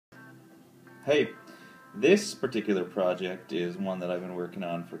Hey, this particular project is one that I've been working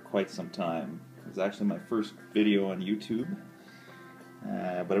on for quite some time. It was actually my first video on YouTube,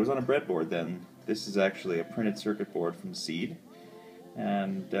 but it was on a breadboard then. This is actually a printed circuit board from Seed,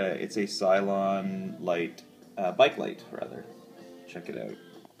 and it's a Cylon light, bike light rather. Check it out.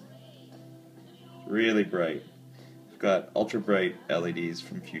 It's really bright. It's got ultra bright LEDs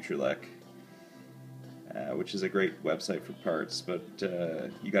from FutureLec. Which is a great website for parts, but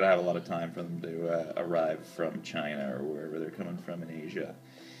you got to have a lot of time for them to arrive from China or wherever they're coming from in Asia.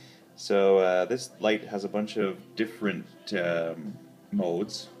 So this light has a bunch of different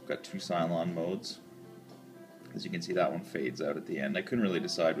modes. We've got two Cylon modes. As you can see, that one fades out at the end. I couldn't really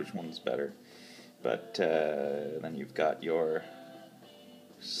decide which one was better, but then you've got your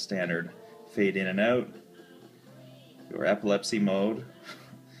standard fade in and out, your epilepsy mode,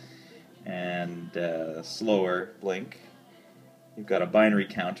 and slower blink. You've got a binary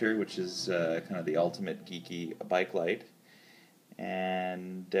counter, which is kind of the ultimate geeky bike light,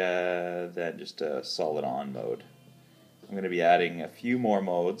 and then just a solid on mode. I'm going to be adding a few more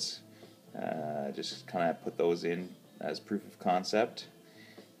modes, just kind of put those in as proof of concept.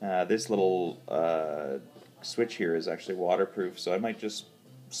 This little switch here is actually waterproof, so I might just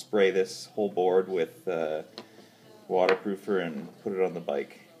spray this whole board with waterproofer and put it on the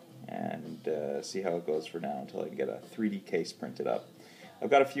bike and see how it goes for now until I can get a 3D case printed up. I've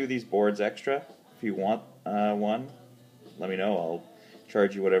got a few of these boards extra. If you want one, let me know. I'll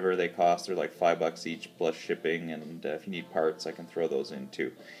charge you whatever they cost. They're like $5 each plus shipping, and if you need parts, I can throw those in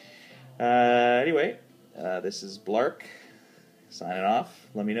too. Anyway, this is Blark signing off.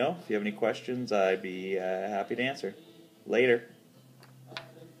 Let me know if you have any questions. I'd be happy to answer. Later.